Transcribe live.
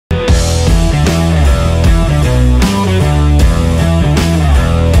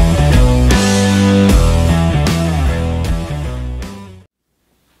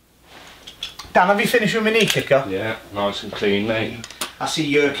Dan, have you finished with my knee kicker? Yeah, nice and clean, mate. I see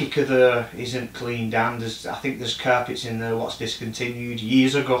your kicker there isn't clean, Dan. I think there's carpets in there what's discontinued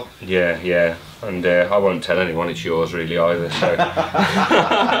years ago. Yeah, and I won't tell anyone it's yours really either. So,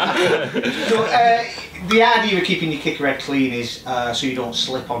 So the idea of keeping your kicker head clean is so you don't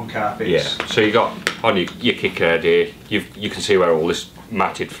slip on carpets. yeah. So you got on your kicker head here. You can see where all this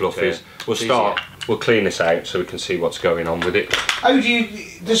matted fluff is. We'll start. We'll clean this out so we can see what's going on with it. How do you?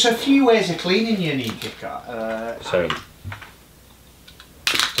 There's a few ways of cleaning your knee kicker. So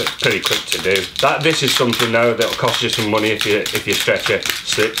it's pretty quick to do. This is something though that'll cost you some money if your stretcher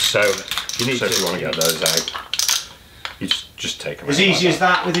slips. So you need if you want to get those out, you just take them as out easy like as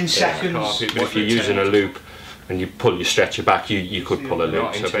that within seconds. But if you're using a loop and you pull your stretcher back, you could pull a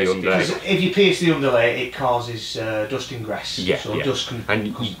loop into the under. If you pierce the underlay, it causes dust ingress. Yeah, so dust can, and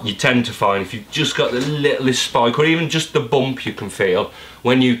you tend to find if you've just got the littlest spike or even just the bump you can feel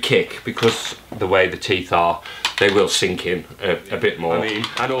when you kick, because the way the teeth are, they will sink in a bit more. I mean,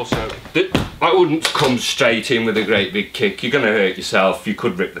 and also, I wouldn't come straight in with a great big kick. You're going to hurt yourself. You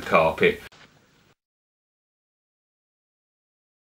could rip the carpet.